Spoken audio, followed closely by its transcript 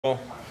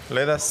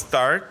Let us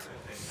start.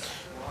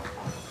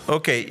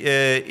 Okay,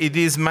 it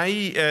is my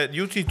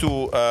duty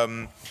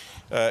to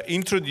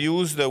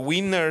introduce the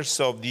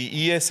winners of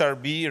the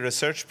ESRB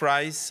Research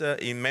Prize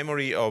in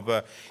memory of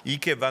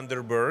Ieke van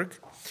der Burg.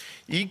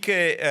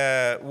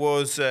 Ieke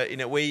was,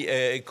 in a way,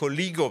 a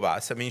colleague of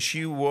us. I mean,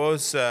 she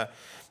was a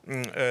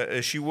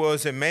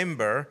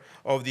member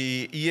of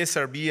the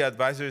ESRB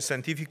Advisory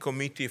Scientific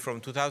Committee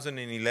from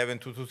 2011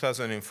 to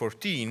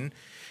 2014.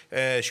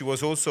 She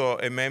was also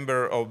a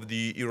member of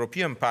the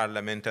European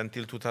Parliament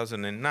until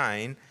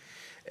 2009.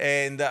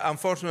 And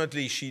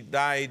unfortunately, she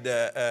died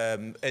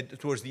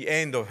towards the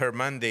end of her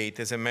mandate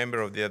as a member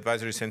of the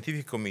Advisory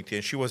Scientific Committee.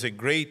 And she was a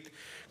great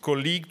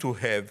colleague to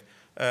have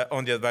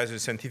on the Advisory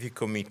Scientific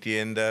Committee.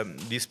 And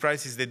this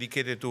prize is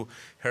dedicated to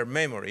her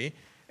memory.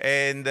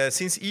 And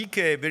since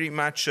Ieke very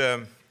much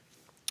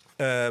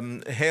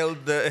held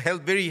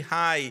very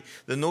high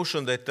the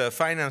notion that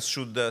finance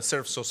should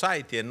serve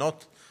society and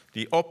not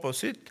the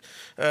opposite,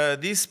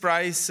 this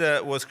prize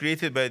was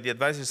created by the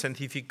Advisory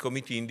Scientific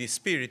Committee in this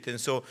spirit,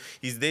 and so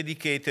is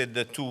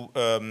dedicated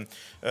to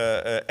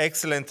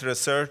excellent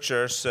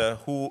researchers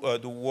who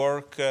do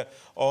work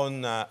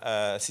on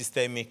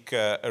systemic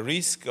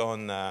risk,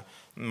 on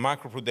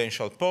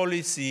macroprudential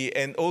policy,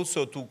 and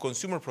also to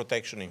consumer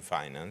protection in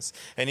finance.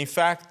 And in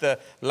fact,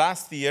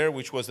 last year,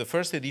 which was the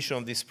first edition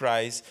of this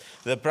prize,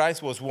 the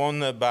prize was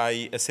won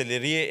by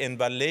Sergey and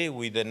Vallée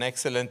with an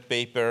excellent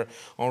paper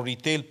on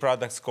retail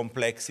products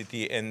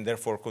complexity and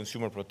therefore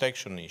consumer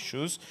protection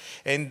issues.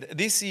 And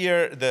this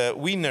year, the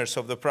winners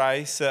of the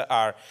prize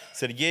are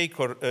Sergey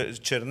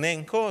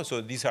Chernenko, so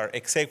these are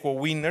ex aequo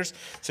winners.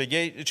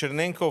 Sergey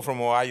Chernenko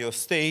from Ohio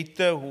State,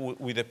 who,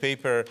 with a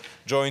paper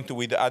joined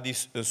with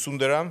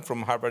Sunderam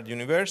from Harvard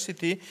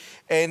University,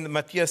 and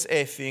Matthias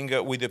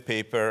Efing with a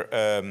paper,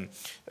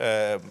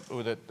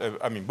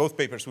 I mean, both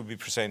papers will be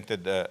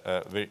presented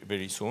very,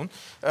 very soon.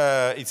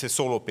 It's a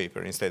solo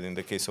paper instead in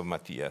the case of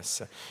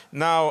Matthias.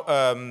 Now,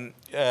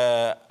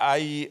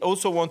 I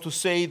also want to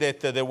say that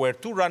there were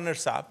two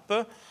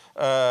runners-up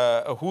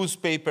whose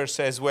papers,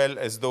 as well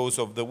as those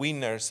of the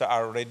winners,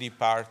 are already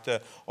part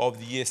of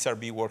the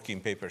ESRB working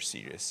paper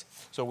series.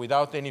 So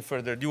without any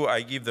further ado,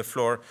 I give the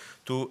floor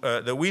to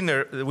the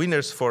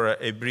winners for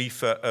a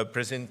brief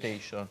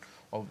presentation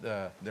of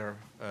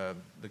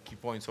the key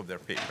points of their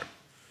paper.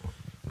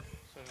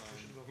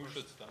 Who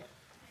should start?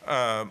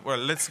 Well,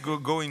 let's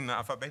go in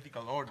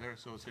alphabetical order.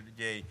 So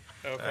Sergey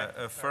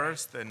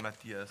first and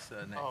Matthias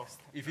next. Oh.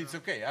 If it's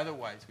okay,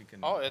 otherwise we can...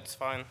 Oh, it's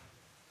fine.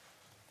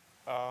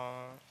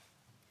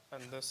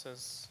 And this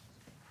is...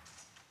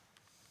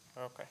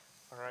 Okay,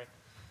 all right.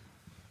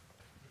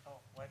 Oh,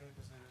 why does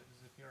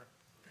it appear?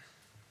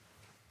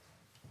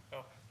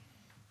 Oh.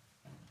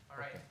 All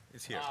right.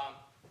 It's here.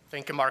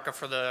 Thank you, Marco,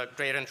 for the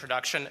great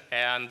introduction.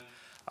 And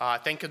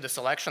thank you, the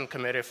selection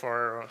committee,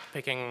 for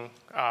picking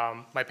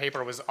my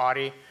paper with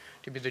Adi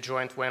to be the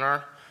joint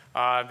winner.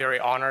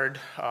 Very honored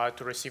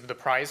to receive the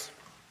prize.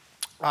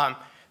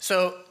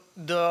 So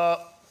the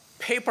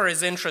paper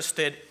is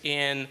interested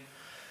in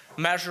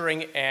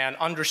measuring and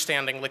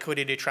understanding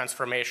liquidity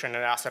transformation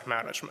in asset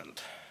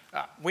management.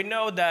 We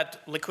know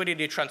that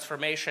liquidity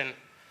transformation,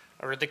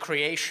 or the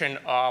creation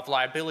of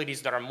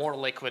liabilities that are more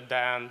liquid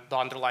than the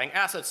underlying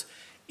assets,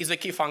 is a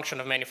key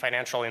function of many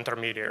financial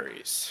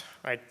intermediaries,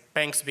 right?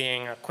 Banks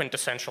being a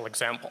quintessential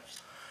example.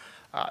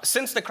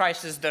 Since the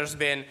crisis, there's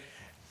been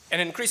an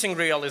increasing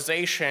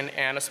realization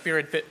and a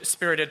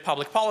spirited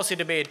public policy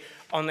debate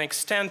on the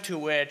extent to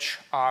which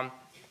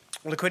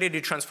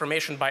liquidity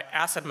transformation by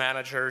asset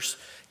managers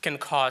can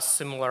cause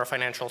similar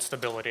financial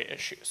stability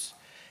issues.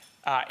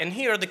 And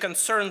here, the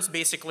concerns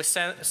basically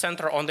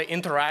center on the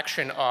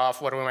interaction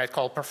of what we might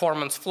call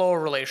performance flow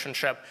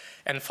relationship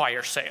and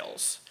fire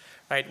sales,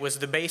 right? With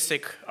the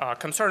basic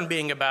concern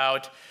being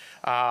about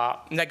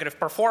negative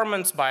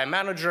performance by a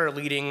manager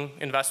leading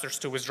investors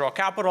to withdraw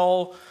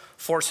capital,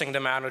 forcing the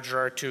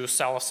manager to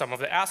sell some of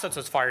the assets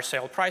at fire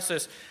sale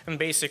prices, and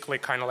basically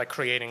kind of like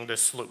creating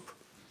this loop.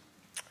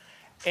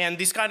 And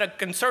these kind of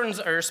concerns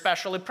are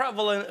especially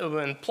prevalent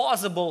and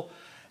plausible,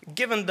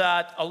 given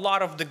that a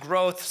lot of the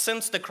growth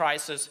since the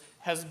crisis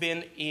has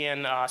been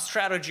in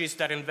strategies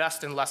that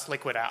invest in less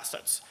liquid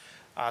assets.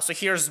 So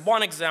here's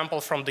one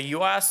example from the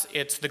US.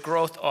 It's the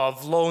growth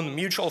of loan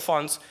mutual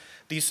funds.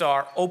 These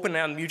are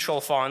open-end mutual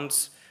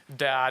funds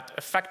that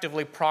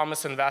effectively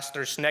promise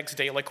investors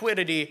next-day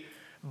liquidity,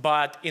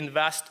 but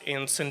invest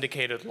in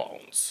syndicated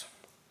loans.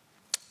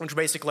 Which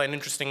basically, an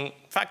interesting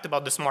fact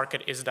about this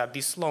market is that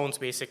these loans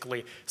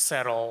basically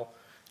settle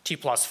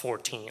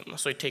T+14.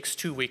 So it takes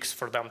 2 weeks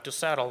for them to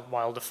settle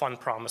while the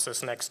fund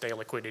promises next day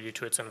liquidity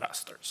to its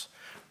investors,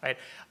 right?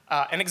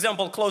 An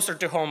example closer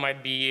to home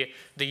might be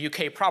the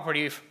UK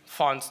property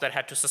funds that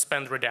had to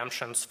suspend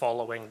redemptions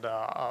following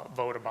the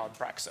vote about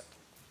Brexit.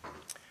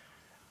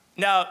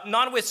 Now,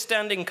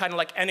 notwithstanding kind of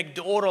like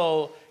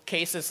anecdotal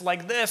cases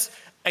like this,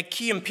 a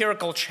key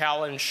empirical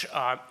challenge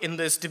in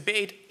this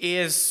debate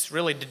is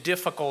really the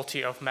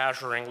difficulty of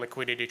measuring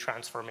liquidity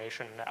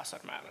transformation in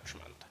asset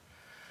management.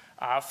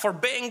 For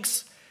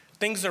banks,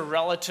 things are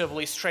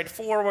relatively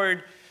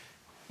straightforward.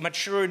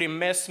 maturity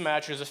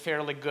mismatch is a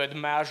fairly good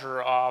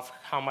measure of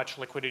how much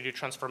liquidity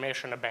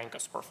transformation a bank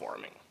is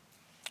performing.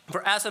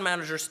 For asset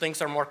managers,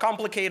 things are more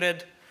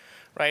complicated,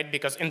 right?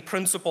 Because in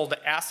principle,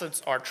 the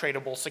assets are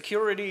tradable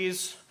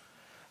securities.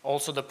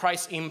 Also, the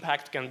price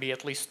impact can be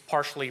at least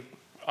partially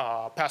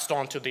passed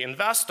on to the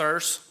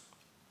investors,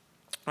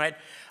 right?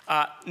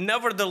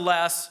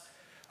 Nevertheless,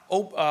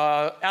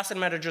 asset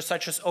managers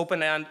such as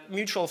open-end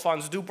mutual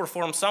funds do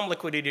perform some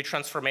liquidity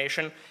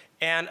transformation,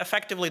 and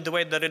effectively the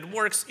way that it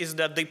works is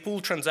that they pool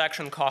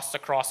transaction costs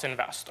across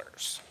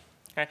investors.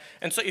 Okay?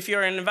 And so if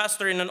you're an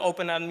investor in an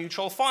open-end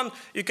mutual fund,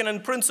 you can in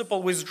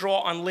principle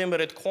withdraw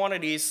unlimited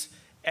quantities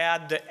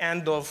at the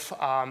end of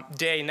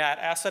day net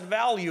asset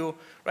value,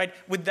 right,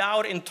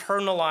 without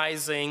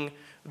internalizing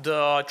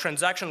the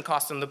transaction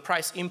cost and the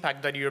price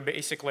impact that you're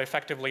basically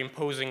effectively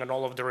imposing on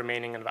all of the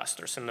remaining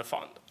investors in the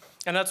fund.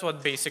 And that's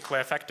what basically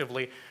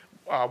effectively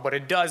what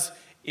it does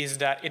is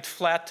that it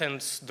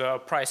flattens the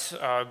price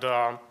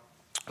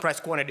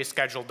quantity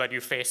schedule that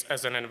you face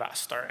as an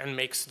investor and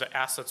makes the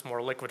assets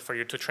more liquid for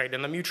you to trade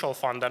in the mutual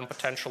fund than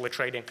potentially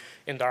trading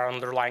in their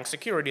underlying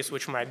securities,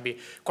 which might be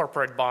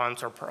corporate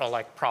bonds or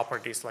like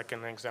properties, like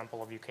in the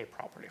example of UK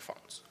property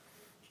funds.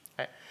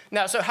 Okay.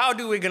 Now, so how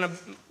do we going to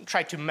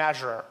try to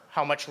measure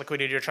how much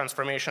liquidity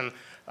transformation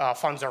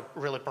funds are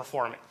really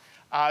performing?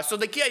 So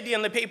the key idea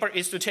in the paper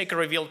is to take a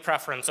revealed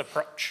preference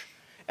approach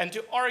and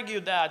to argue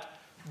that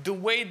the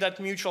way that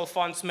mutual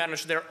funds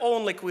manage their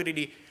own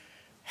liquidity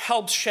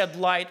helps shed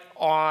light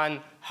on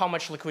how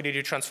much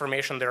liquidity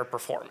transformation they're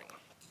performing.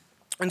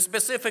 And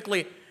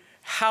specifically,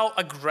 how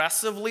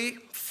aggressively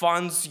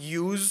funds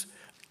use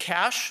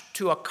cash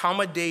to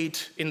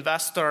accommodate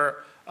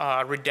investor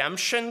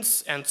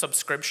redemptions and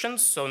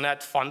subscriptions, so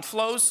net fund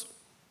flows.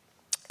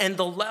 And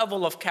the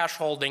level of cash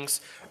holdings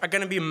are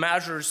going to be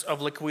measures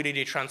of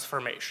liquidity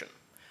transformation.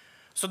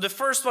 So the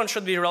first one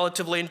should be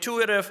relatively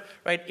intuitive,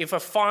 right? If a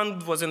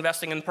fund was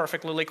investing in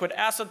perfectly liquid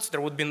assets,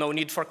 there would be no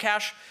need for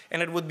cash,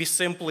 and it would be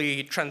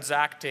simply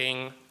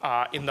transacting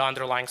in the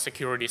underlying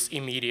securities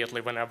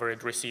immediately whenever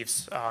it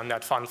receives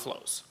net fund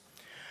flows.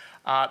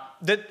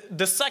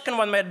 The second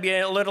one might be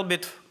a little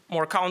bit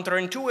more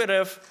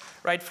counterintuitive,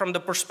 right? From the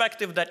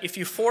perspective that if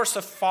you force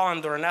a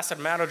fund or an asset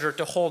manager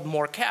to hold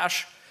more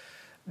cash,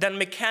 then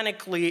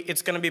mechanically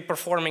it's going to be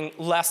performing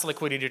less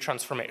liquidity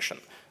transformation.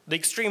 The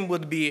extreme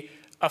would be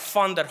a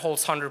fund that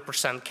holds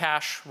 100%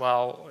 cash.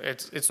 Well,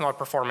 it's not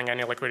performing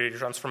any liquidity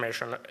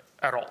transformation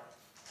at all,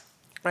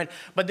 right?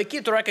 But the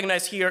key to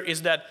recognize here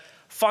is that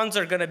funds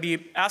are going to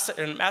be,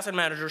 asset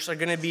managers are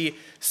going to be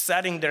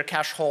setting their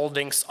cash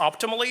holdings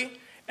optimally,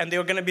 and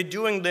they're going to be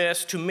doing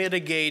this to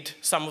mitigate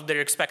some of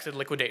their expected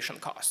liquidation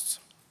costs.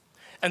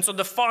 And so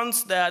the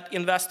funds that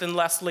invest in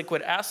less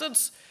liquid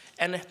assets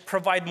and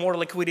provide more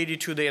liquidity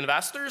to the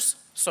investors,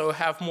 so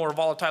have more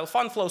volatile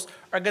fund flows,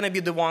 are going to be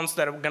the ones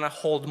that are going to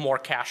hold more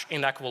cash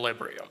in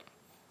equilibrium.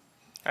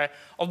 Okay?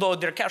 Although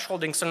their cash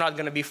holdings are not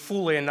going to be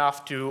fully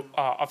enough to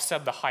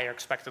offset the higher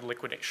expected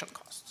liquidation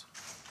costs.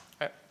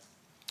 Okay?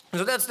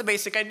 So that's the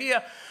basic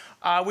idea.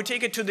 We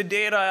take it to the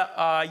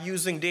data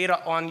using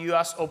data on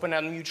US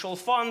open-end mutual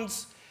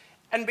funds,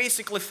 and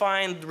basically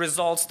find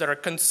results that are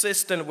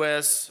consistent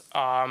with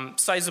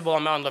sizable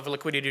amount of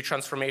liquidity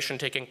transformation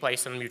taking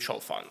place in mutual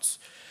funds.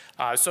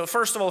 So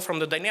first of all, from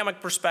the dynamic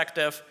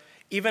perspective,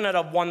 even at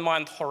a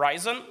 1-month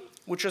horizon,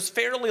 which is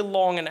fairly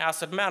long in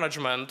asset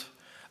management,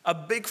 a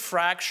big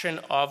fraction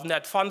of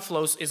net fund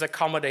flows is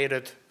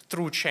accommodated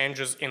through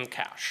changes in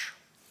cash,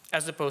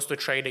 as opposed to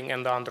trading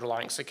in the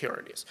underlying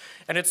securities.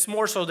 And it's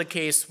more so the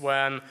case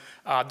when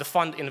the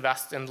fund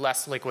invests in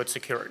less liquid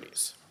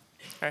securities.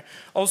 Okay.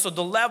 Also,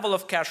 the level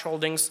of cash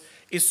holdings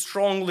is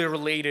strongly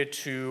related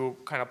to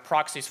kind of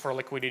proxies for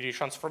liquidity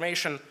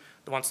transformation,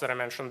 the ones that I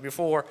mentioned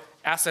before,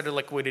 asset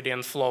liquidity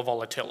and flow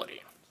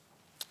volatility.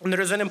 And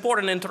there is an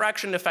important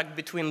interaction effect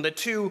between the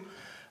two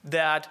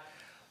that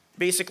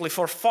basically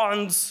for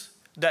funds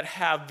that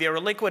have very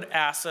liquid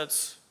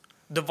assets,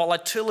 the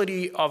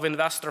volatility of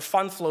investor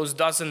fund flows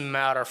doesn't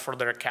matter for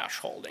their cash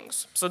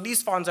holdings. So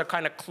these funds are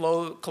kind of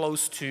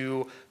close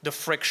to the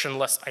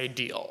frictionless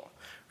ideal.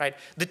 Right?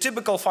 The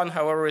typical fund,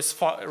 however, is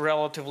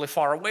relatively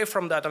far away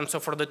from that, and so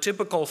for the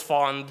typical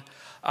fund,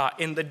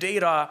 in the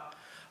data,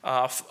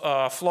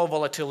 flow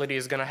volatility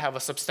is going to have a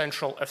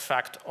substantial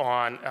effect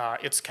on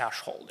its cash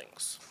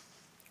holdings.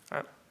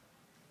 Right?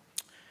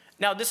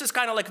 Now, this is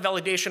kind of like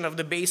validation of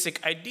the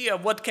basic idea.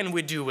 What can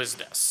we do with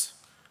this?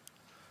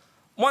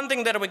 One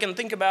thing that we can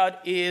think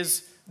about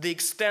is the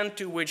extent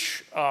to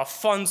which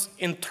funds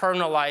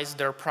internalize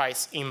their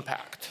price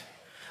impact.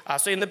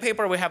 So in the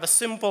paper, we have a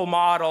simple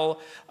model,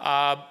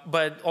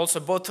 but also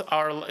both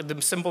are the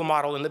simple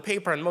model in the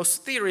paper, and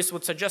most theories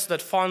would suggest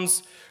that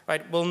funds,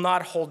 right, will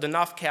not hold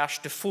enough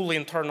cash to fully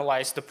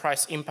internalize the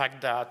price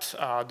impact that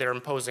they're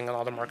imposing on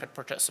other market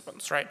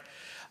participants, right?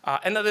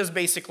 And that is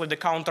basically the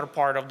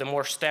counterpart of the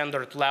more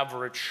standard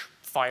leverage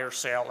fire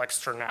sale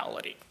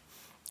externality.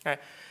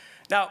 Okay?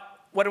 Now,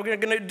 what we're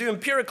going to do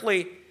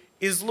empirically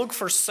is look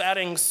for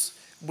settings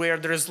where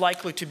there is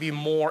likely to be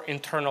more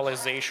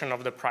internalization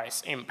of the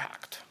price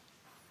impact.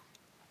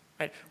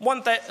 Right?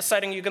 One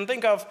setting you can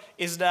think of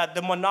is that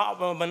the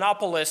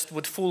monopolist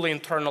would fully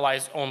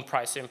internalize own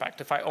price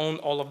impact. If I own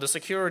all of the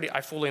security,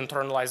 I fully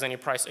internalize any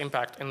price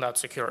impact in that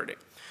security.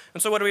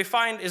 And so what we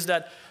find is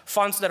that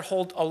funds that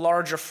hold a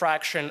larger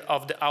fraction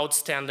of the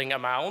outstanding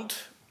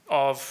amount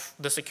of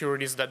the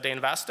securities that they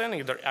invest in,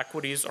 either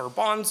equities or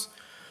bonds,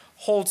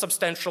 hold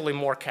substantially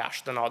more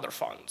cash than other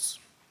funds.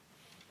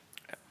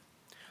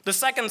 The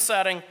second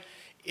setting,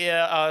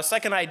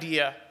 second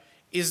idea,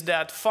 is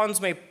that funds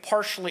may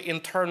partially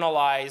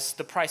internalize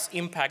the price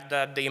impact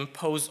that they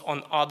impose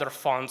on other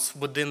funds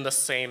within the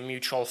same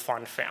mutual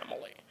fund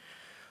family.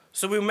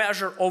 So we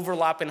measure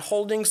overlap in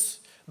holdings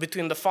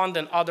between the fund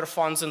and other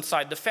funds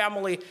inside the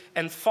family,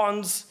 and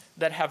funds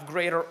that have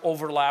greater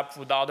overlap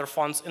with other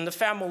funds in the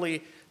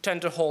family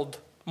tend to hold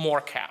more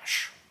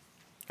cash,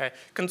 okay?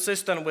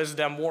 Consistent with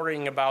them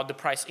worrying about the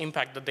price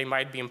impact that they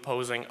might be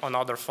imposing on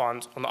other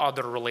funds, on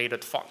other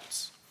related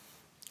funds.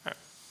 Okay.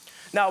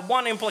 Now,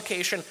 one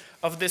implication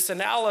of this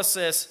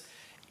analysis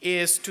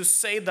is to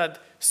say that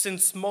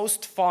since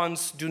most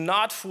funds do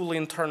not fully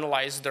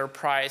internalize their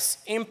price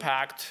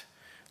impact,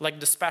 like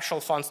the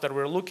special funds that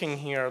we're looking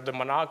here,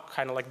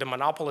 kind of like the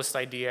monopolist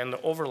idea and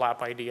the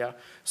overlap idea,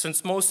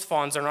 since most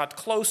funds are not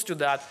close to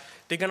that,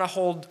 they're going to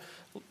hold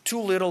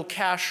too little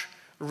cash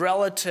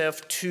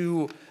relative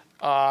to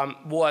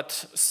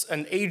what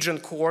an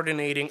agent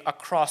coordinating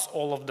across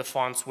all of the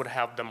funds would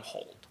have them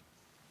hold.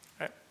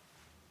 Okay.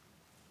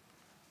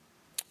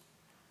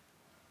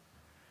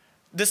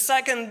 The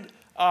second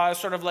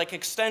sort of like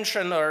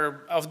extension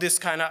of this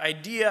kind of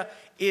idea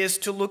is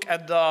to look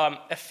at the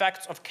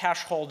effects of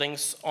cash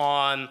holdings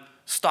on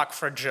stock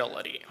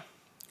fragility.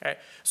 Okay?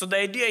 So the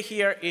idea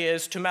here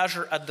is to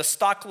measure at the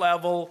stock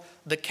level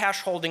the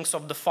cash holdings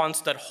of the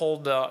funds that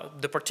hold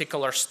the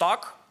particular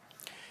stock.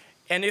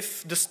 And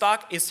if the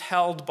stock is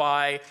held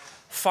by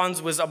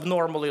funds with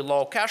abnormally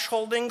low cash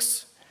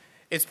holdings,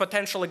 it's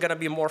potentially going to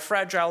be more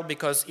fragile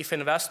because if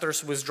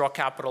investors withdraw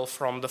capital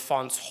from the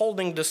funds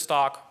holding the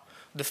stock,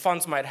 the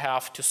funds might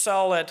have to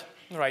sell it,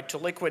 right, to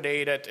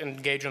liquidate it,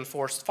 engage in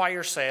forced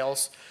fire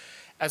sales,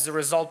 as a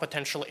result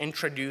potentially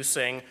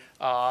introducing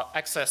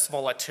excess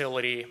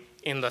volatility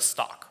in the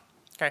stock.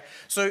 Okay?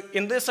 So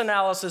in this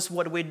analysis,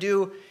 what we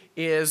do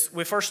is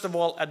we first of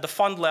all, at the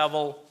fund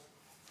level,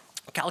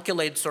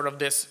 calculate sort of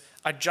this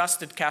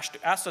adjusted cash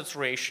to assets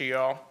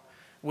ratio,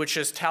 which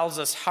tells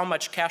us how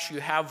much cash you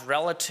have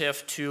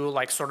relative to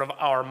like sort of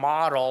our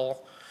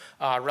model,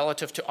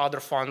 relative to other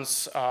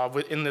funds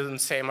within the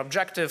same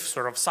objective,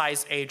 sort of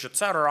size, age, et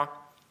cetera.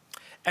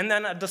 And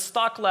then at the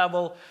stock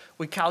level,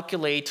 we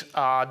calculate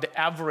the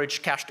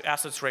average cash to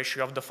assets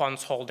ratio of the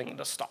funds holding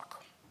the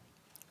stock.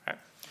 Okay?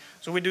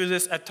 So we do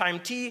this at time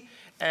t,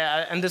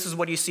 and this is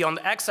what you see on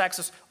the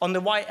x-axis. On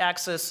the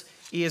y-axis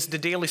is the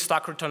daily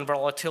stock return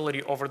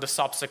volatility over the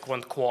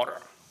subsequent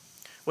quarter.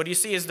 What you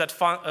see is that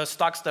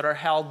stocks that are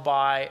held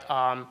by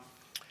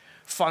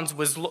funds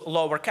with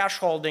lower cash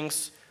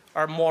holdings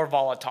are more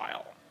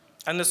volatile.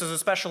 And this is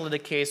especially the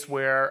case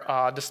where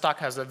the stock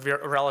has a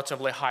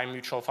relatively high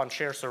mutual fund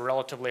share, so a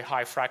relatively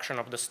high fraction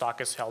of the stock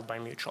is held by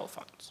mutual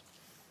funds.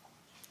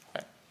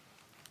 Okay.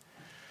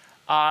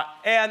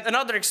 And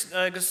another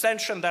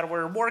extension that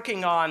we're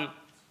working on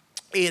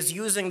is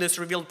using this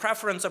revealed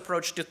preference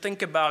approach to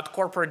think about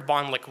corporate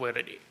bond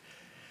liquidity.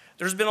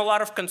 There's been a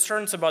lot of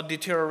concerns about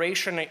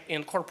deterioration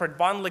in corporate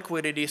bond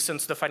liquidity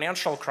since the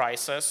financial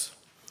crisis.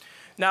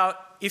 Now,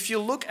 if you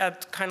look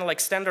at kind of like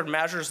standard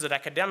measures that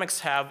academics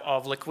have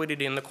of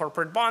liquidity in the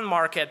corporate bond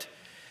market,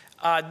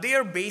 they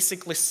are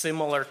basically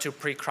similar to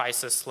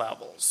pre-crisis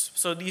levels.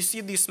 So you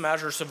see these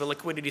measures of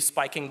liquidity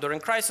spiking during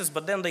crisis,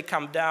 but then they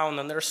come down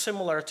and they're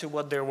similar to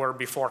what they were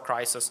before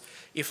crisis,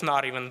 if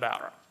not even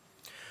better.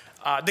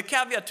 The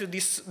caveat to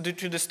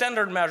the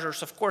standard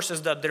measures, of course,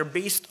 is that they're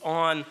based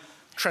on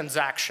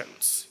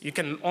transactions. You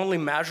can only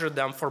measure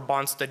them for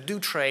bonds that do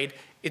trade.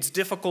 It's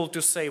difficult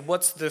to say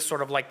what's the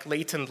sort of like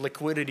latent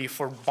liquidity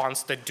for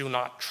bonds that do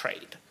not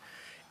trade.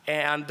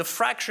 And the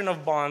fraction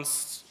of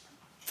bonds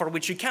for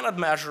which you cannot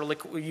measure,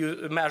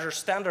 you measure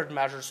standard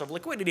measures of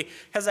liquidity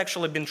has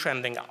actually been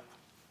trending up.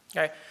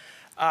 Okay?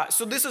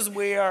 So this is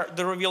where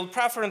the revealed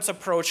preference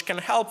approach can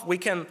help. We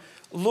can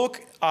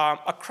look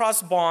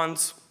across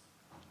bonds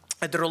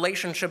at the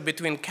relationship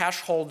between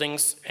cash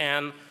holdings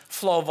and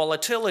flow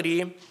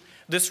volatility.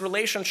 This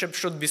relationship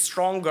should be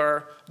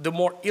stronger the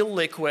more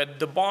illiquid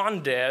the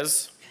bond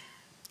is,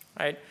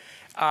 right?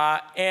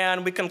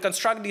 And we can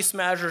construct these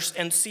measures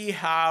and see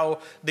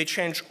how they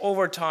change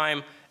over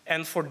time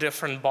and for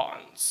different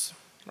bonds,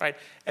 right?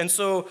 And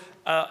so,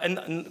 and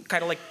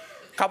kind of like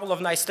a couple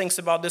of nice things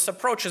about this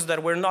approach is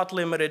that we're not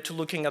limited to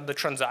looking at the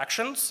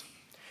transactions,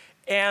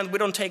 and we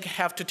don't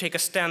have to take a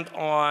stand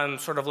on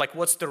sort of like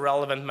what's the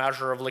relevant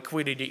measure of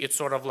liquidity. It's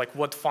sort of like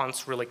what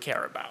funds really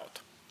care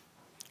about.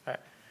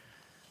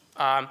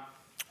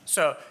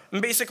 So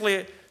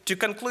basically, to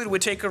conclude, we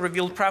take a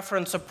revealed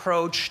preference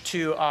approach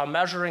to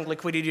measuring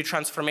liquidity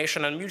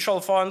transformation in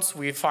mutual funds.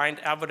 We find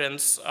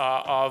evidence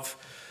of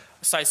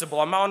a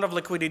sizable amount of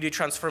liquidity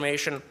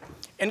transformation,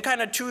 and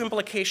kind of two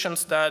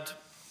implications that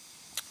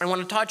I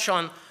want to touch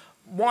on.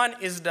 One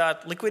is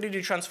that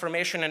liquidity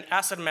transformation and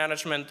asset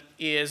management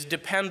is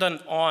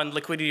dependent on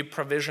liquidity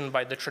provision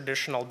by the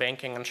traditional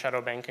banking and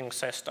shadow banking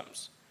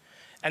systems.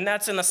 And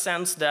that's in a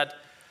sense that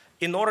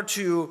in order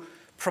to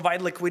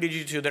provide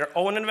liquidity to their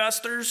own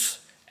investors,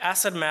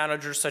 asset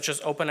managers such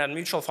as open-end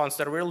mutual funds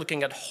that we're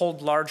looking at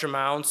hold large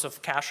amounts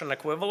of cash and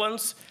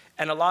equivalents,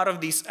 and a lot of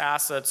these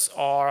assets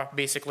are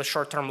basically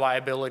short-term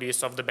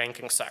liabilities of the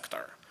banking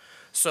sector.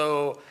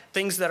 So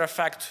things that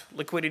affect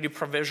liquidity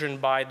provision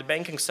by the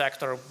banking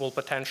sector will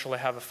potentially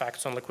have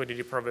effects on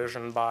liquidity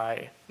provision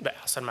by the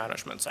asset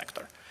management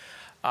sector.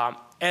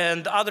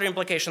 And the other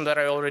implication that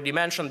I already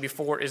mentioned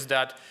before is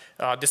that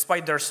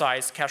despite their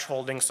size, cash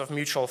holdings of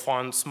mutual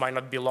funds might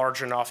not be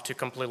large enough to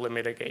completely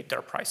mitigate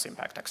their price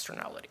impact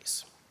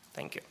externalities.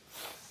 Thank you.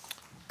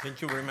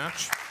 Thank you very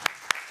much.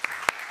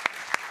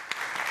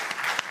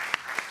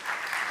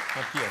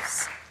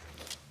 Matthias.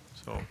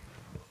 So,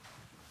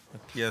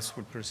 Matthias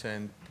will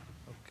present.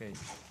 Okay.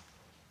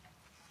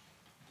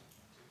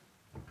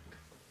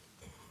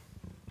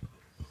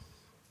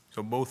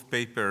 So both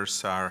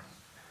papers are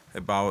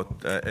about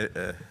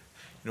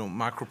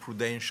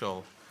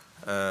macroprudential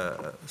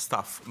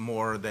stuff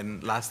more than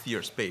last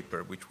year's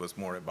paper, which was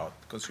more about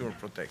consumer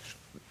protection.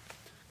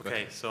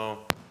 Okay, so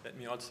let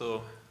me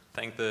also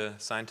thank the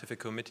scientific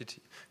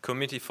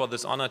committee for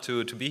this honor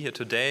to be here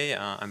today.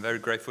 I'm very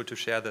grateful to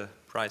share the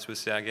prize with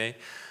Sergey.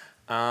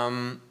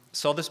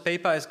 So this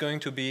paper is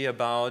going to be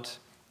about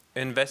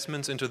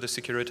investments into the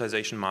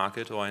securitization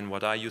market, or in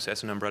what I use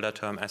as an umbrella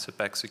term,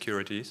 asset-backed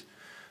securities.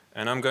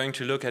 And I'm going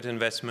to look at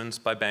investments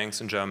by banks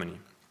in Germany.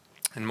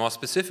 And more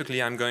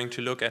specifically, I'm going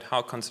to look at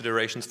how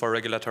considerations for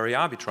regulatory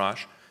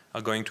arbitrage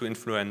are going to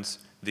influence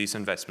these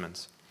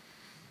investments.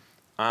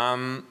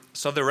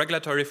 So the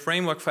regulatory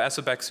framework for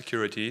asset-backed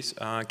securities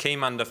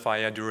came under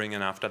fire during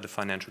and after the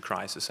financial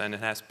crisis, and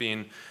it has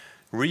been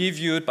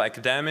reviewed by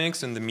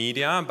academics in the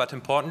media, but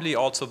importantly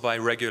also by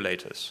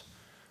regulators.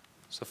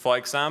 So for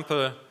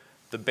example,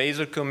 the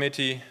Basel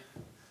Committee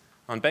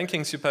on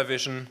Banking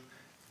Supervision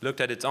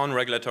looked at its own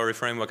regulatory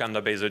framework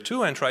under Basel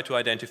II and tried to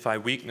identify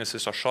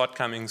weaknesses or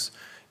shortcomings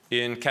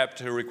in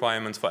capital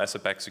requirements for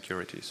asset-backed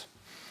securities.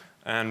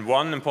 And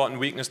one important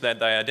weakness that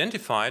they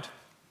identified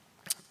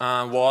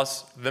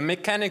was the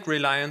mechanic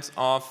reliance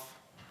of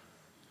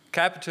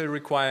capital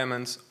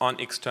requirements on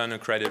external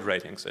credit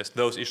ratings, as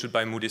those issued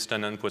by Moody's,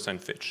 Standard & Poor's, and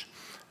Fitch.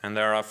 And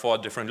there are 4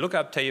 different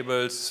lookup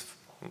tables.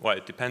 Well,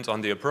 it depends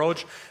on the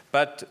approach,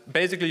 but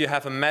basically you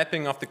have a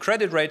mapping of the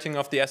credit rating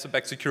of the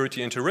asset-backed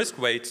security into risk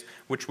weights,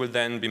 which will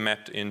then be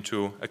mapped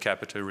into a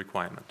capital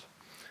requirement.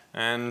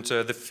 And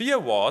the fear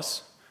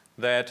was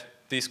that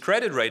these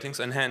credit ratings,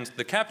 and hence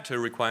the capital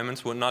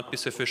requirements, would not be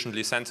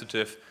sufficiently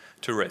sensitive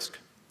to risk.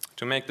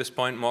 To make this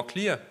point more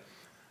clear,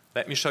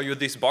 let me show you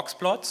these box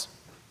plots,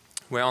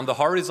 where on the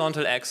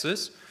horizontal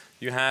axis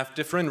you have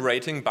different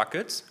rating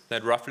buckets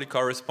that roughly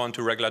correspond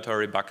to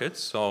regulatory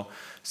buckets. So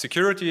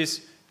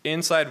securities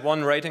inside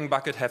one rating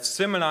bucket have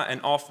similar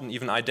and often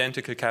even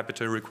identical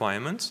capital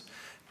requirements.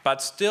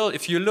 But still,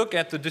 if you look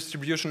at the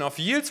distribution of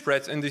yield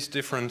spreads in these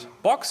different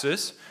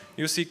boxes,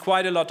 you see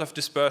quite a lot of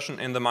dispersion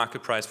in the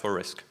market price for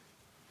risk.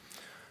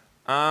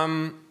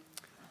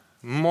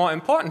 More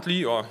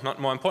importantly, or not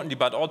more importantly,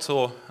 but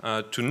also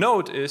to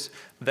note is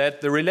that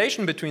the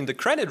relation between the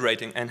credit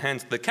rating and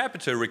hence the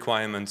capital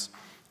requirements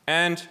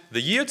and the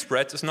yield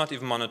spreads is not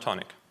even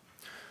monotonic.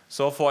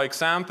 So for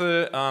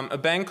example, a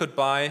bank could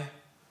buy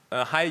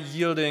a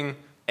high-yielding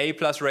A+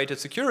 rated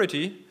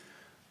security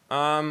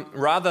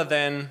rather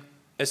than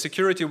a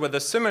security with a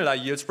similar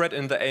yield spread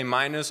in the A-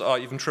 or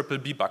even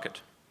BBB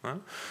bucket,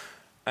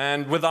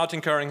 and without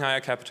incurring higher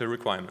capital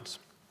requirements.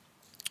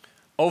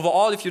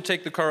 Overall, if you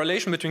take the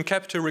correlation between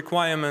capital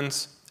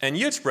requirements and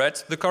yield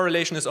spreads, the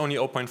correlation is only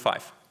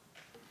 0.5.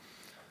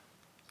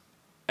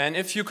 And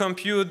if you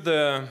compute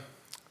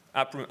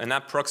an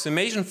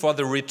approximation for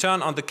the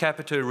return on the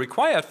capital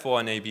required for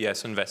an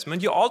ABS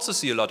investment, you also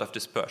see a lot of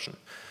dispersion.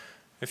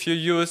 If you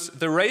use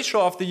the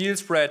ratio of the yield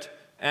spread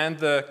and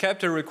the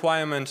capital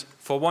requirement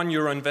for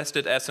 €1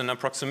 invested as an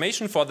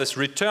approximation for this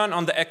return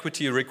on the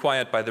equity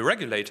required by the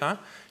regulator,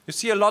 you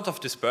see a lot of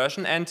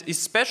dispersion, and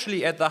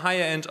especially at the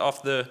higher end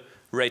of the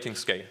rating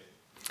scale.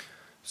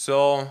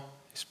 So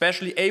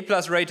especially A+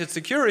 rated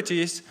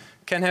securities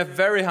can have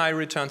very high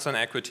returns on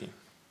equity.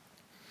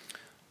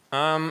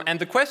 And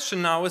the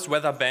question now is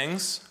whether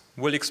banks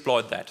will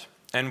exploit that,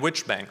 and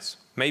which banks.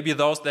 Maybe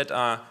those that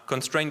are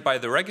constrained by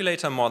the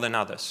regulator more than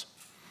others.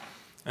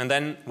 And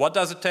then what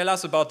does it tell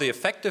us about the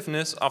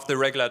effectiveness of the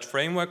regulatory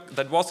framework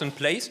that was in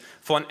place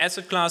for an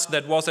asset class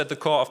that was at the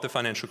core of the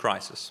financial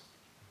crisis?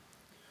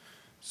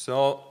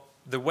 So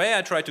the way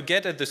I tried to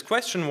get at this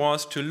question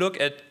was to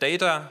look at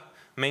data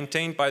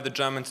maintained by the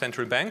German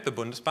central bank, the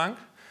Bundesbank,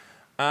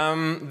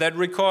 that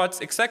records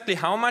exactly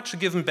how much a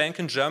given bank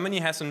in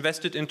Germany has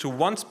invested into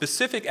one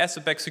specific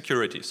asset-backed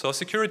security, so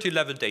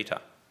security-level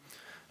data.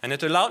 And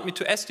it allowed me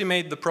to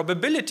estimate the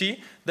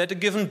probability that a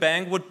given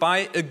bank would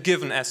buy a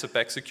given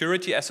asset-backed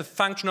security as a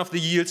function of the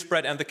yield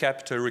spread and the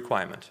capital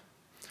requirement.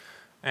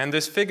 And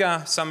this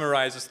figure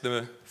summarizes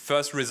the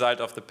first result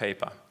of the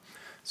paper.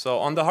 So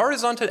on the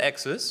horizontal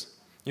axis,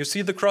 you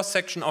see the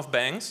cross-section of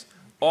banks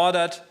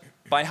ordered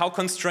by how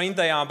constrained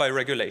they are by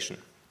regulation,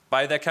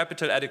 by their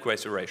capital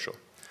adequacy ratio.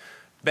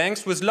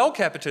 Banks with low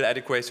capital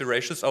adequacy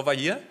ratios over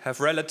here have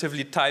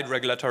relatively tight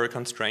regulatory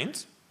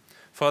constraints.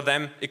 For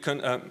them,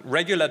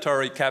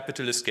 regulatory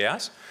capital is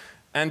scarce.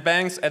 And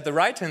banks at the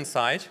right-hand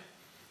side,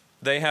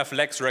 they have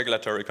lax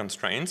regulatory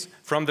constraints.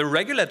 From the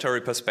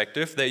regulatory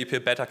perspective, they appear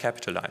better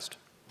capitalized.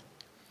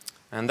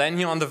 And then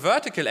here on the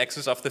vertical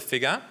axis of the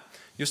figure,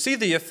 you see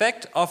the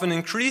effect of an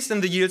increase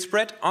in the yield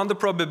spread on the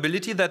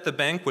probability that the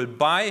bank will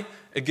buy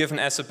a given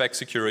asset-backed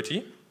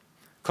security,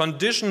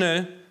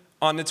 conditional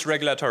on its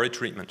regulatory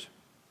treatment.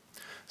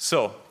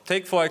 So,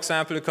 take for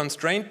example a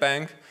constrained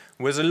bank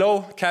with a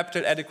low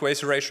capital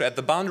adequacy ratio at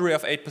the boundary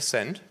of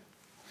 8%,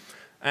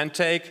 and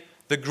take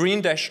the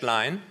green dashed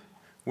line,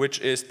 which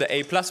is the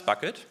A+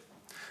 bucket,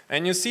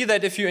 and you see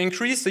that if you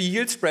increase the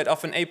yield spread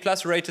of an A+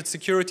 rated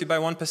security by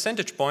 1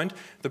 percentage point,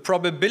 the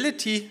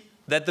probability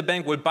that the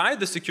bank will buy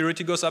the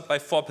security goes up by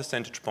 4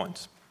 percentage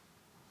points.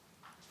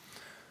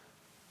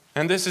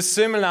 And this is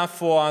similar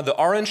for the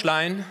orange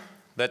line,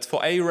 that's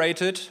for A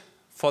rated,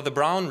 for the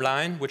brown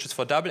line, which is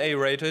for AA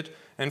rated,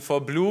 and for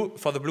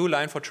the blue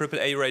line for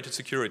AAA rated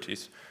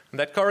securities. And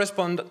that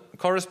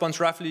corresponds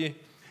roughly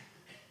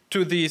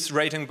to these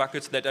rating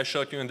buckets that I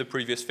showed you in the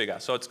previous figure,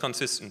 so it's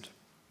consistent.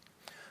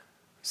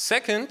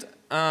 Second,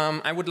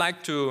 I would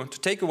like to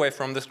take away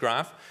from this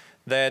graph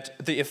that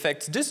the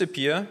effects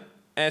disappear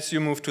as you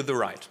move to the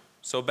right.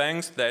 So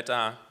banks that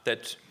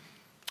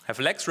have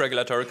lax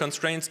regulatory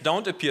constraints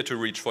don't appear to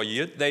reach for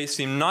yield. They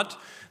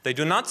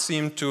do not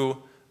seem to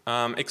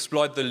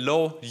exploit the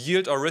low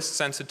yield or risk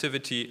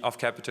sensitivity of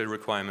capital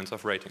requirements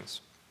of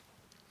ratings.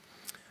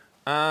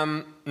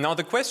 Now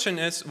the question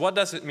is, what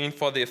does it mean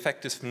for the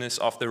effectiveness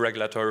of the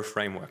regulatory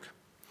framework?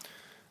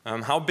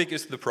 How big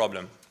is the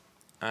problem?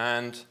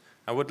 And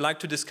I would like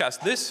to discuss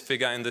this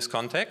figure in this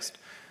context.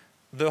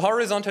 The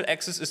horizontal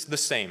axis is the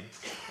same.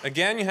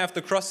 Again, you have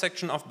the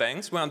cross-section of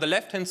banks, where on the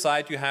left-hand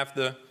side you have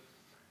the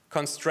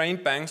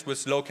constrained banks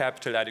with low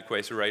capital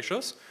adequacy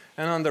ratios,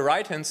 and on the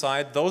right-hand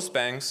side, those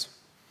banks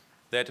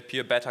that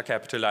appear better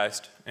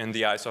capitalized in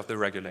the eyes of the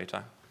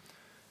regulator.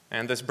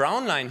 And this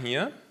brown line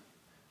here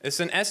is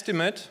an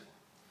estimate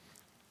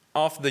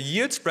of the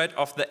yield spread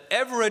of the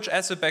average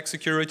asset-backed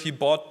security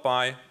bought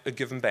by a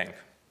given bank.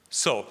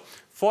 So,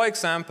 for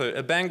example,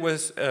 a bank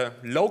with a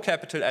low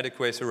capital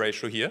adequacy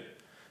ratio here,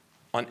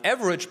 on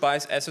average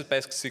buys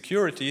asset-backed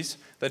securities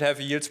that have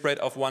a yield spread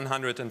of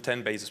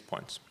 110 basis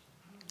points.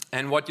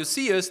 And what you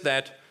see is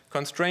that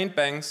constrained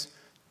banks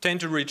tend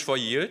to reach for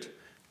yield.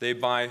 They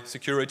buy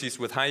securities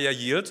with higher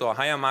yields or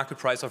higher market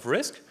price of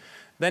risk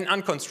than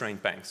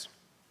unconstrained banks.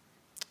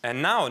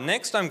 And now,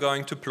 next I'm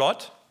going to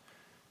plot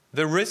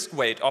the risk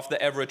weight of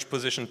the average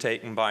position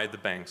taken by the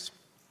banks.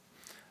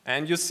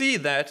 And you see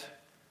that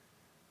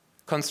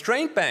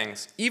constrained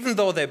banks, even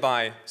though they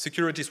buy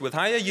securities with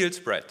higher yield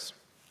spreads,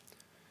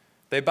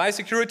 they buy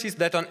securities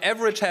that on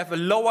average have a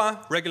lower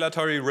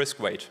regulatory risk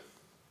weight.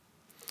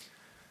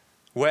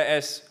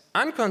 Whereas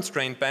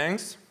unconstrained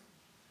banks,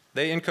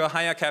 they incur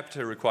higher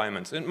capital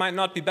requirements. It might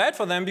not be bad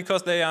for them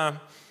because they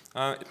are,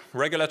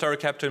 regulatory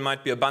capital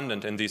might be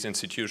abundant in these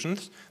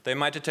institutions. They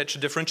might attach a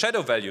different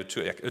shadow value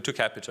to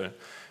capital.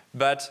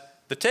 But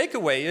the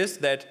takeaway is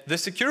that the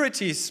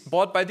securities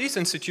bought by these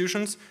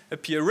institutions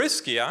appear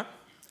riskier,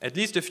 at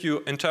least if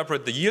you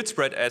interpret the yield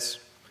spread as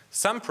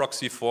some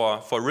proxy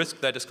for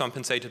risk that is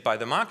compensated by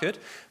the market,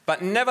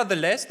 but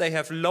nevertheless they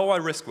have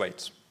lower risk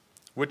weights,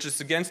 which is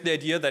against the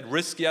idea that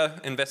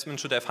riskier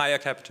investments should have higher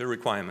capital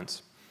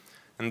requirements.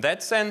 In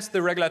that sense,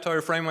 the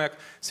regulatory framework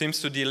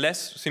seems to do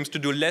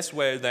less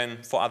well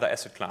than for other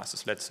asset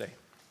classes, let's say.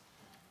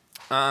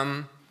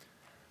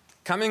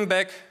 Coming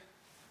back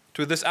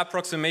to this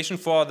approximation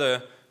for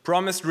the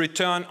promised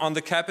return on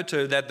the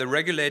capital that the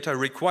regulator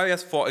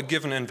requires for a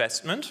given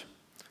investment,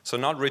 so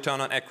not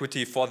return on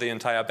equity for the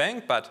entire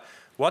bank, but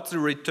what's the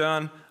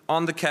return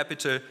on the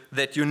capital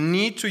that you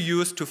need to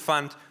use to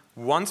fund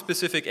one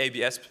specific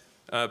ABS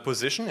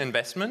position,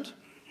 investment.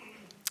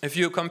 If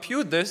you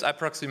compute this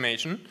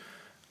approximation,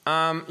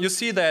 you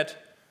see that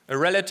a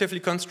relatively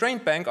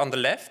constrained bank on the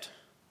left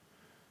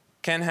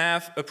can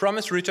have a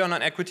promised return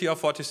on equity of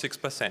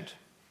 46%,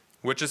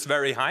 which is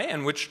very high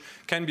and which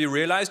can be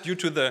realized due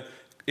to the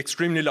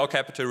extremely low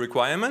capital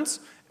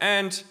requirements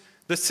and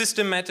the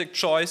systematic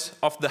choice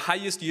of the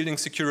highest yielding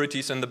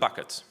securities in the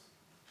buckets.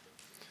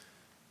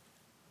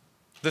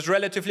 This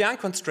relatively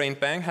unconstrained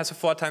bank has a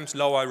 4 times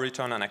lower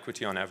return on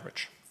equity on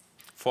average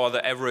for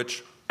the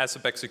average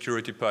asset-backed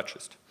security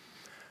purchased.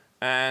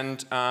 And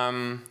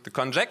the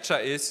conjecture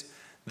is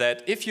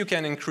that if you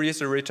can increase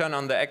the return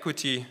on the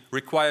equity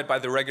required by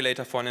the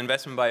regulator for an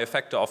investment by a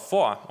factor of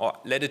 4, or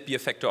let it be a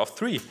factor of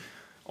 3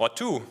 or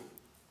 2,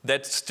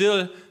 that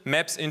still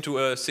maps into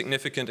a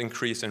significant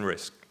increase in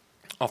risk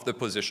of the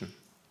position.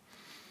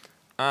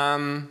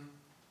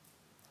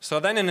 So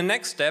then in the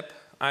next step,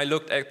 I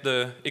looked at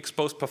the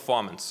exposed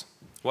performance.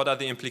 What are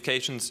the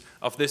implications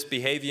of this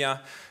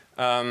behavior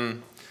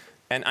And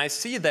I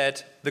see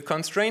that the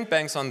constrained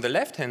banks on the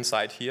left-hand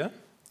side here,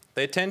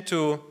 they tend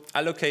to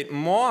allocate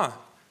more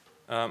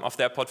of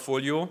their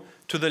portfolio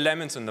to the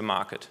lemons in the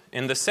market,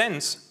 in the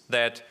sense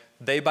that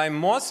they buy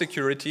more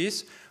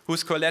securities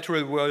whose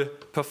collateral will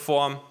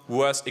perform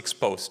worse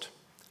exposed.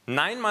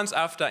 9 months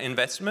after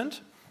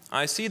investment,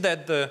 I see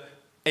that the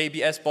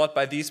ABS bought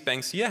by these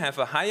banks here have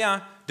a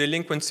higher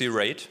delinquency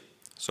rate,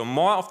 so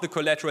more of the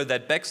collateral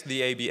that backs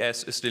the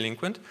ABS is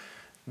delinquent,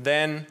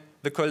 than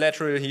the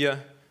collateral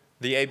here,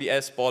 the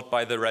ABS bought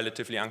by the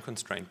relatively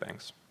unconstrained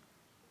banks.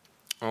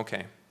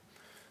 Okay,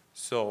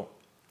 so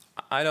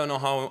I don't know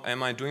how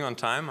am I doing on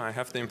time. I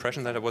have the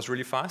impression that I was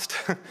really fast.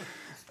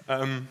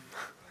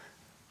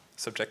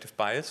 Subjective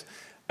bias.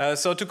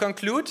 So to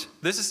conclude,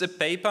 this is a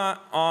paper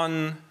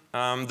on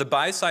the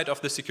buy side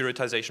of the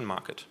securitization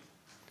market.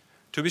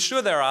 To be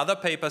sure, there are other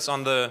papers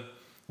on the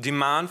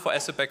demand for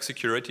asset-backed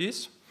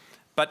securities,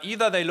 but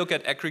either they look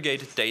at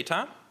aggregated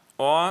data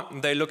or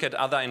they look at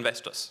other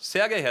investors.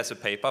 Sergey has a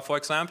paper, for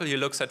example, he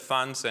looks at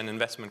funds and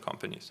investment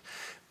companies.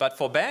 But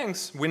for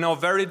banks, we know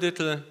very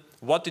little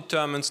what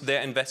determines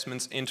their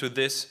investments into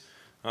this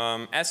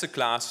asset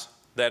class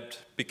that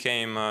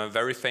became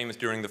very famous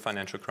during the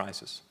financial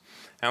crisis.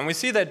 And we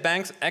see that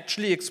banks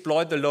actually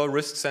exploit the low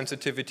risk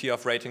sensitivity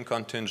of rating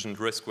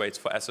contingent risk weights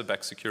for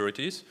asset-backed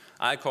securities.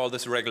 I call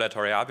this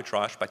regulatory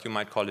arbitrage, but you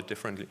might call it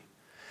differently.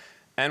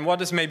 And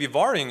what is maybe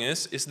worrying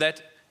is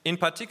that in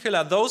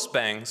particular those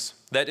banks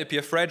that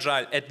appear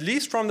fragile, at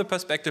least from the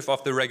perspective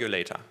of the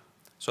regulator,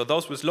 so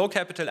those with low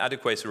capital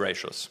adequacy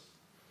ratios,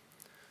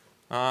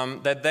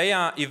 that they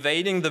are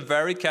evading the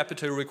very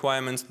capital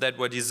requirements that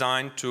were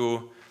designed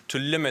to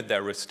limit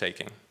their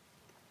risk-taking.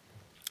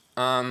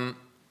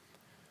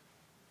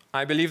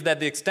 I believe that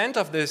the extent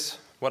of this,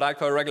 what I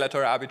call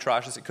regulatory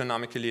arbitrage, is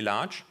economically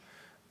large.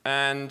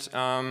 And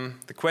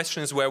the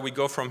question is where we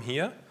go from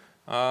here.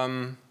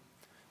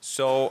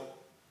 So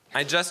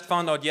I just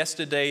found out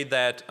yesterday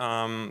that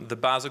the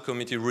Basel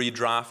Committee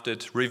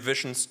redrafted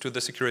revisions to the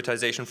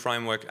securitization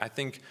framework. I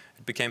think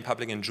it became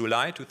public in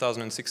July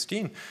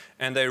 2016.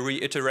 And they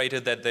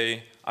reiterated that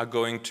they are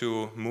going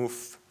to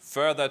move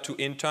further to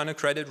internal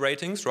credit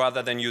ratings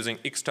rather than using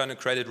external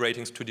credit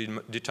ratings to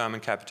determine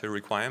capital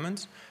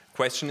requirements.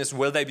 Question is,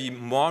 will they be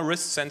more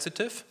risk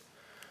sensitive?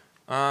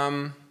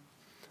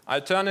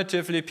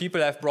 Alternatively,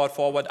 people have brought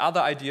forward other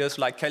ideas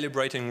like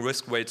calibrating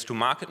risk weights to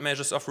market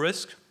measures of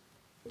risk,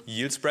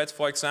 yield spreads,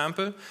 for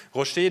example.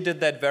 Rocher did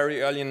that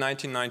very early in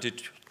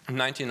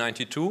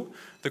 1992.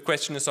 The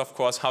question is, of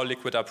course, how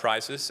liquid are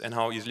prices and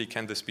how easily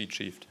can this be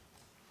achieved?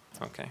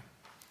 Okay,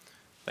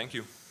 thank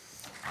you.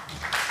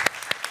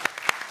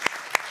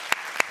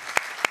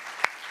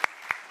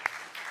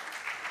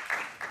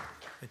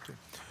 Thank you.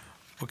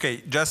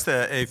 Okay, just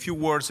a few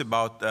words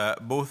about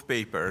both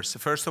papers.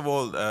 First of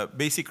all,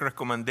 basic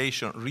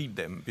recommendation, read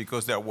them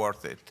because they're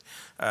worth it.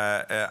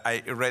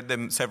 I read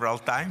them several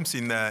times.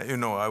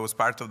 I was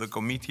part of the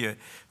committee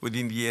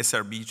within the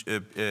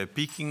ESRB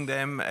picking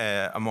them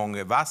among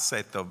a vast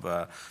set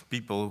of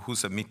people who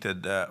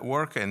submitted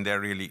work, and they're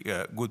really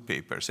good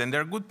papers. And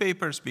they're good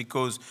papers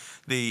because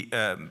they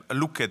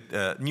look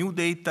at new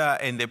data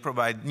and they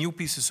provide new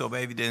pieces of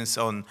evidence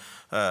on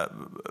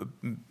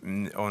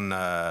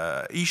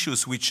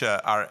issues which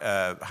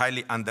are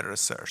highly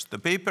under-researched. The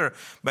paper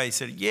by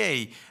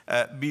Sergey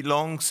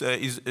belongs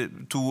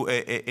to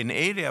an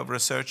area of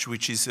research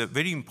which is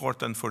very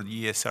important for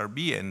the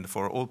ESRB and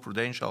for all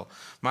prudential,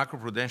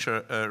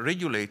 macroprudential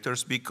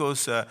regulators,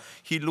 because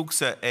he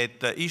looks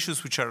at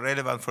issues which are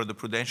relevant for the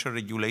prudential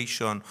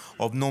regulation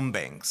of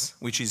non-banks,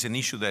 which is an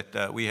issue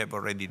that we have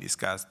already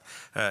discussed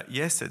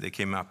yesterday,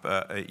 came up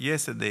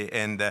yesterday,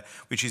 and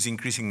which is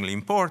increasingly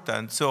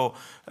important. So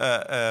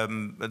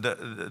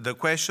the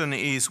question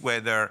is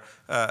whether,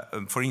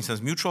 for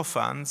instance, mutual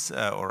funds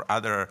or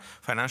other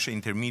financial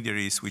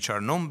intermediaries which are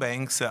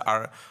non-banks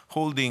are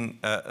holding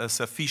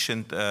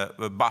sufficient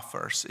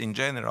buffers in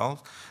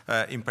general,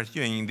 in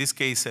particular in this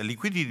case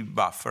liquidity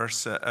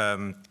buffers,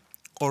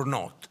 or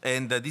not.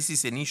 And this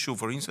is an issue,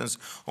 for instance,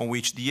 on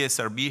which the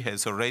ESRB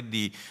has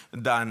already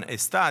done a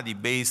study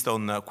based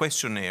on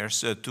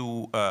questionnaires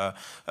to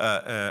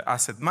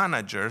asset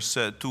managers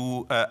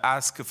to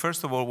ask,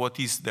 first of all, what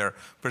is their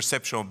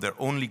perception of their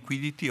own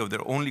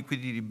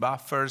liquidity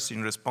buffers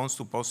in response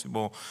to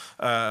possible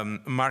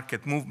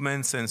market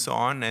movements and so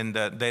on. And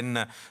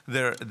then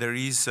there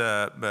is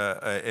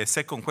a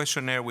second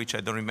questionnaire, which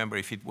I don't remember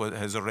if it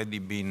has already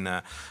been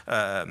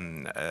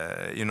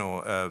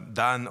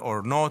done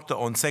or not,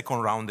 on second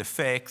round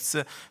effects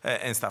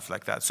and stuff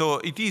like that. So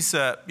it is,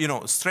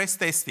 stress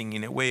testing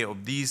in a way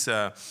of these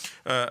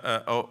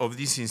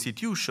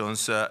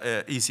institutions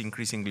is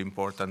increasingly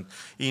important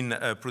in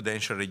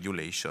prudential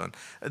regulation.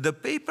 The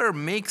paper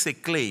makes a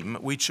claim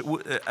which,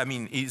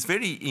 is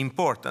very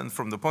important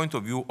from the point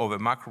of view of a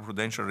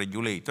macroprudential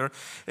regulator.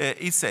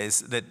 It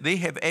says that they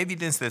have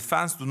evidence that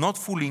funds do not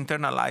fully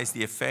internalize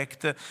the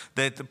effect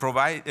that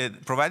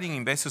providing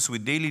investors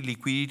with daily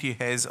liquidity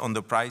has on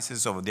the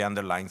prices of the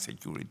underlying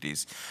securities.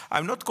 liquidities.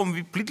 I'm not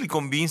completely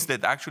convinced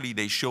that actually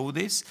they show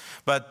this,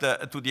 but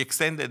to the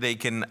extent that they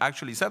can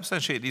actually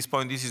substantiate this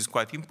point, this is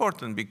quite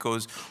important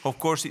because, of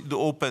course, it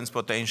opens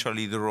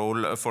potentially the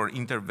role for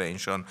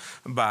intervention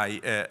by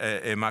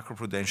a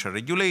macroprudential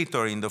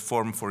regulator in the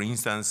form, for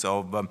instance,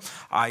 of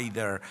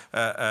either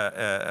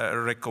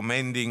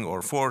recommending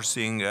or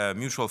forcing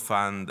mutual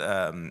fund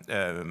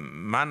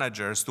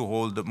managers to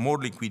hold more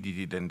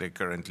liquidity than they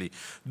currently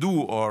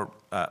do, or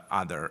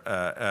other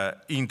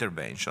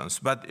interventions.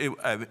 But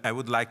I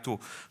would like to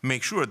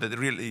make sure that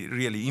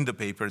really in the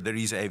paper there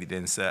is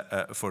evidence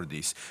for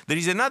this. There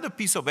is another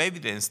piece of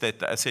evidence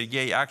that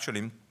Sergey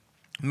actually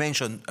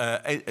mentioned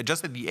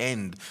just at the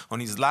end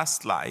on his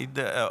last slide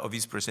of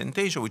his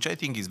presentation, which I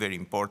think is very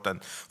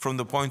important from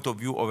the point of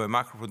view of a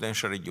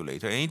macroprudential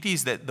regulator. And it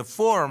is that the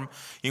form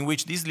in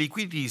which this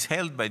liquidity is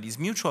held by these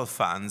mutual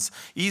funds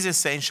is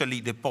essentially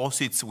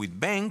deposits with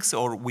banks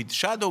or with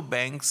shadow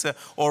banks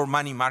or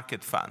money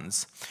market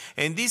funds.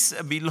 And this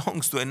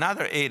belongs to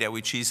another area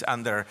which is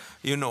under,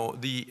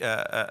 the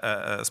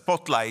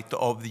spotlight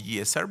of the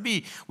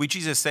ESRB, which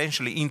is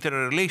essentially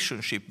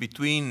interrelationship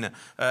between,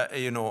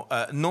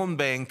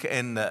 non-bank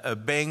and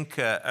bank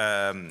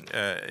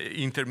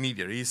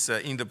intermediaries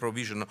in the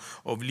provision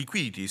of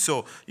liquidity.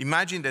 So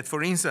imagine that,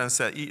 for instance,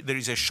 there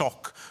is a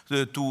shock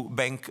to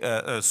bank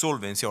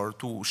solvency or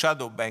to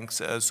shadow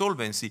banks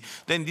solvency,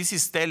 then this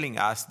is telling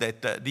us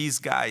that these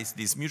guys,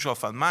 these mutual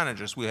fund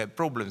managers, will have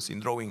problems in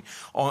drawing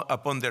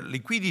upon their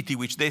liquidity,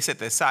 which they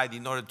set aside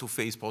in order to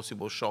face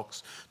possible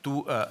shocks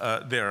to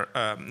their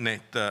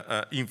net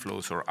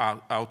inflows or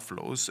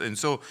outflows. And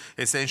so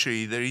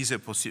essentially there is a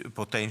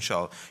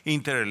potential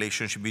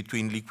interrelation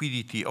between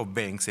liquidity of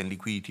banks and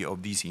liquidity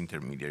of these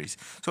intermediaries.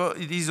 So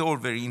it is all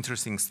very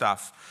interesting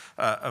stuff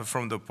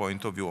from the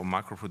point of view of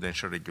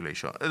macroprudential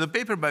regulation. The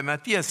paper by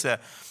Matthias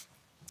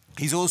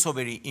is also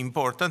very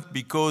important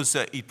because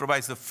it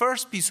provides the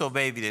first piece of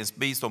evidence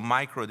based on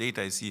microdata,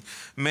 as he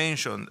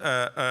mentioned,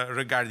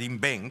 regarding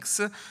banks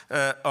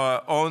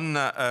on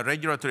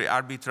regulatory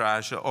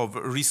arbitrage of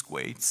risk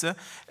weights.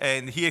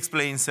 And he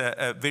explains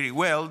very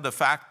well the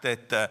fact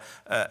that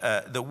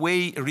the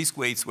way risk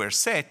weights were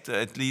set,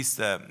 at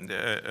least,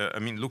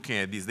 looking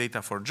at this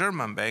data for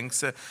German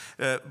banks,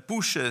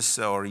 pushes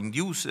or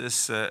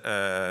induces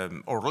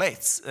or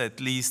lets at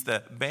least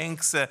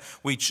banks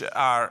which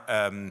are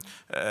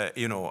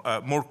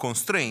more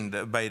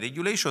constrained by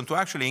regulation to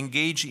actually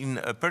engage in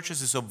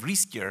purchases of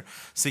riskier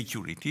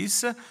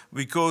securities,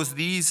 because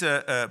these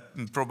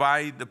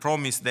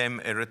promise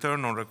them a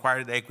return on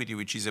required equity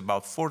which is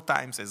about 4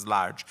 times as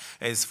large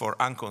as for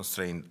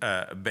unconstrained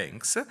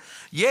banks.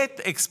 Yet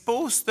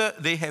exposed,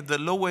 they have the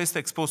lowest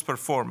exposed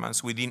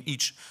performance within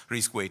each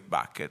risk weight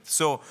bucket.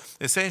 So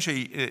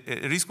essentially,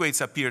 risk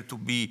weights appear to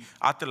be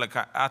utterly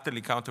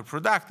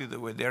counterproductive the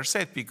way they are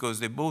set, because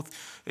they both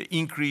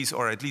increase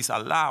or at least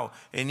allow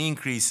an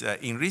increase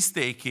in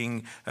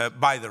risk-taking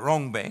by the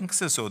wrong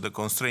banks, so the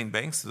constrained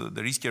banks,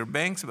 the riskier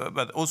banks,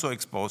 but also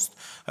exposed,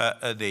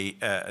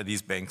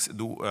 these banks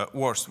do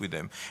worse with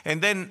them.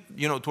 And then,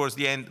 towards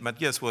the end,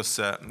 Matthias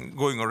was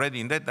going already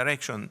in that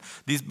direction.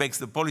 This begs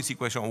the policy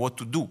question on what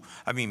to do.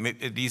 I mean,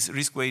 these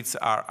risk weights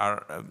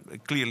are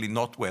clearly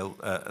not well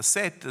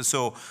set,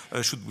 so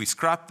should we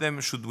scrap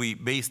them? Should we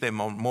base them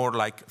on more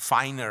like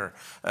finer,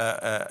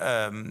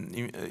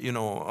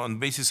 on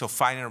basis of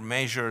finer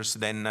measures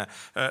than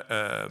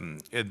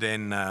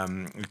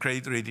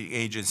credit rating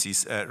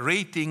agencies'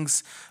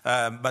 ratings,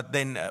 but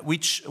then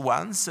which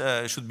ones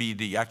should be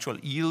the actual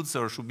yields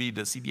or should be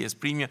the CDS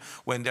premium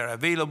when they're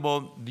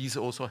available? These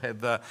also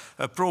have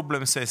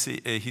problems, as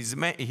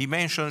he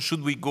mentioned.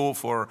 Should we go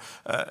for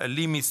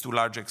limits to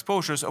large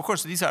exposures? Of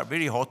course, these are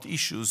very hot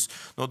issues,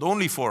 not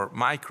only for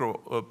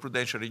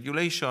micro-prudential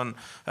regulation,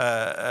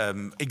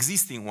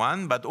 existing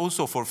one, but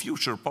also for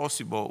future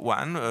possible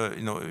one.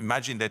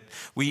 Imagine that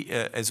we,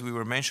 as we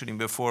were mentioning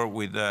before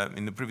with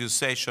in the previous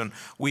session,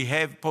 we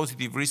have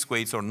positive risk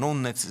weights or not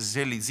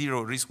necessarily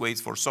zero risk weights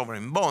for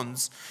sovereign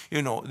bonds.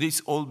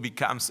 This all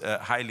becomes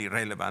highly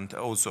relevant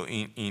also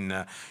in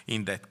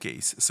that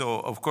case. So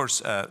of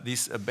course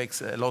this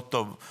begs a lot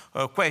of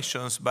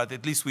questions, but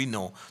at least we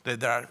know that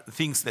there are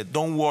things that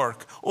don't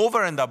work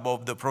over and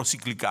above the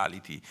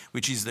procyclicality,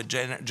 which is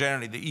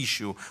generally the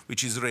issue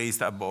which is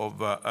raised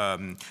above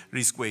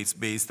risk weights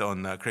based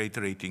on credit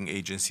rating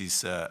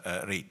agencies'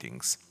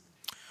 ratings.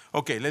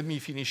 Okay, let me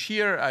finish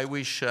here. I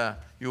wish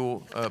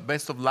you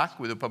best of luck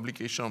with the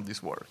publication of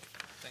this work.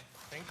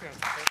 Thank you.